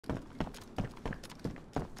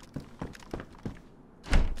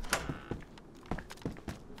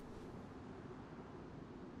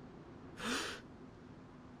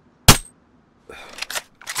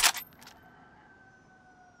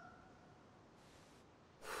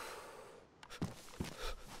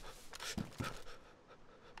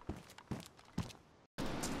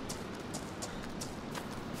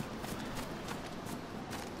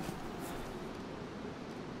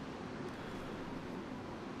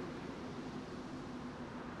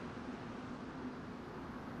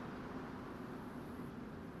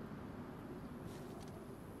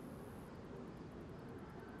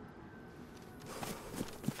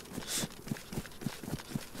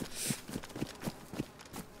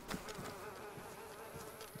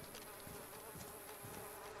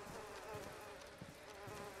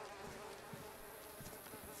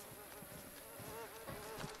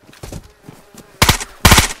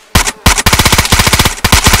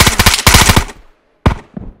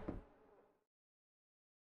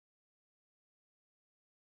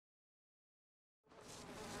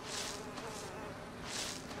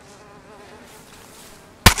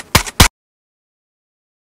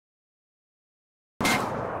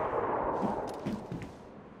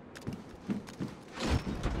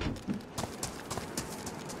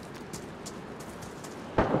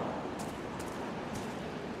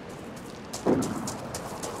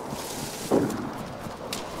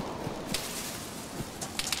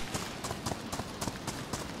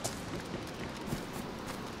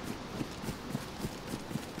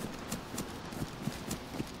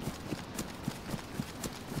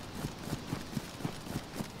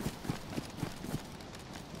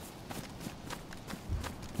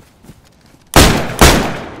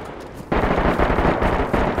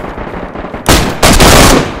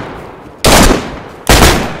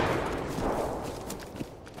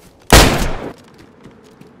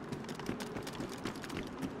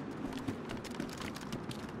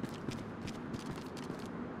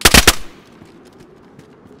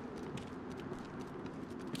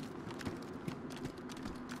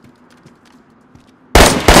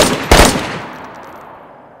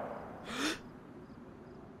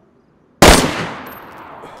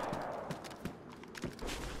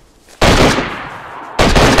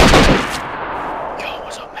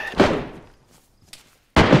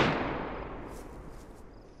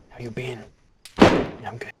How you been? Yeah,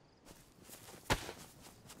 I'm good.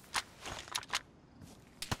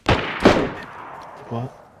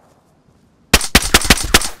 What?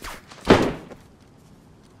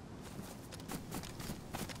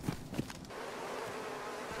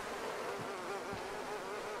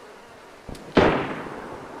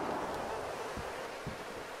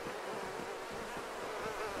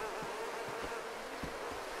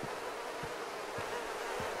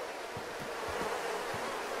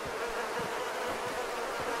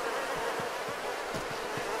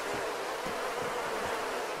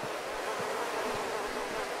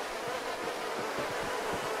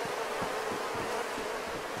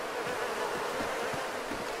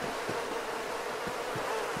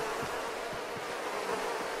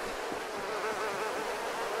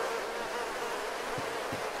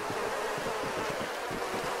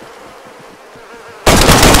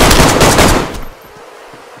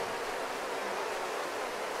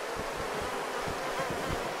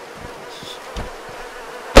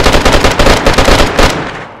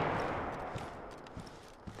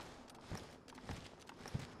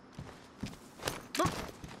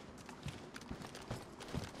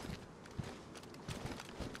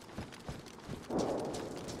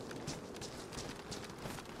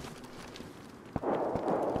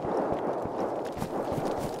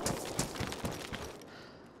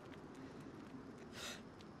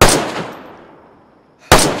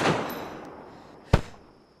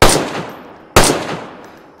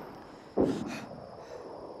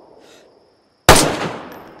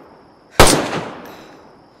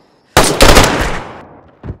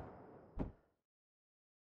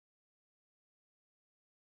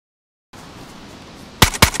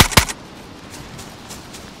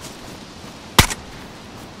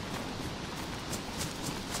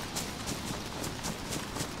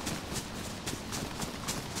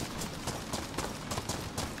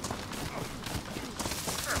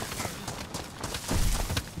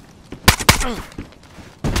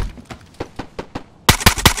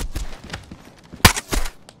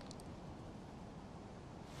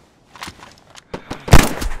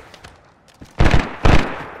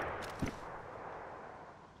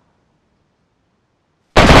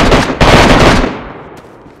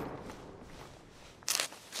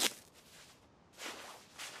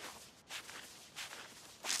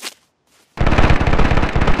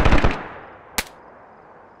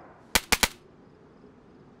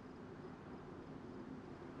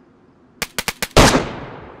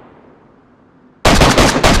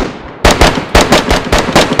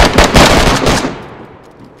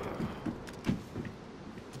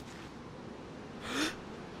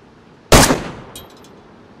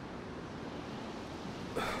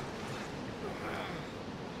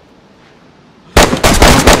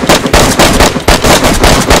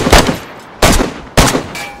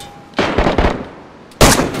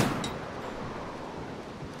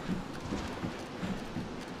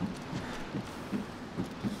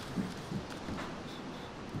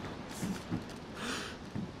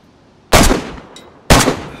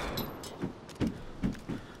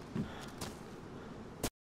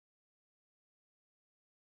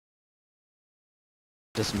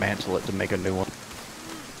 Dismantle it to make a new one.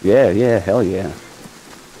 Yeah, hell yeah.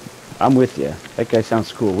 I'm with you. That guy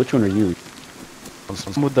sounds cool. Which one are you?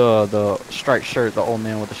 I'm with the striped shirt, the old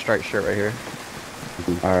man with the striped shirt right here.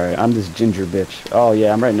 Alright, I'm this ginger bitch. Oh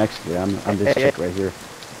yeah, I'm right next to you. I'm this chick right here.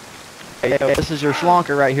 Hey, this is your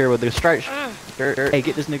slonker right here with the striped shirt. Hey,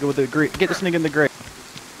 get this nigga with the get this nigga in the gray.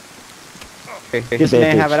 Hey, this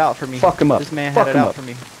man have it out for me. Fuck him up. This man had it out for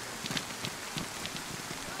me.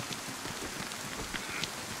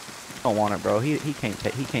 Don't want it, bro. He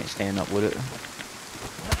can't stand up with it.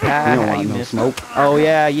 You don't want no smoke. Oh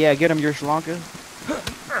yeah, get him, your Shlonka.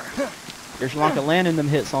 Your Shlonka landing them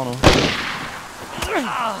hits on him.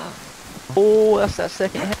 Oh, that's that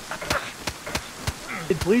second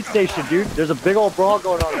hit. Police station, dude. There's a big old brawl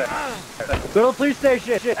going on there. Go to the police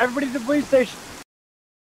station. Everybody's at the police station.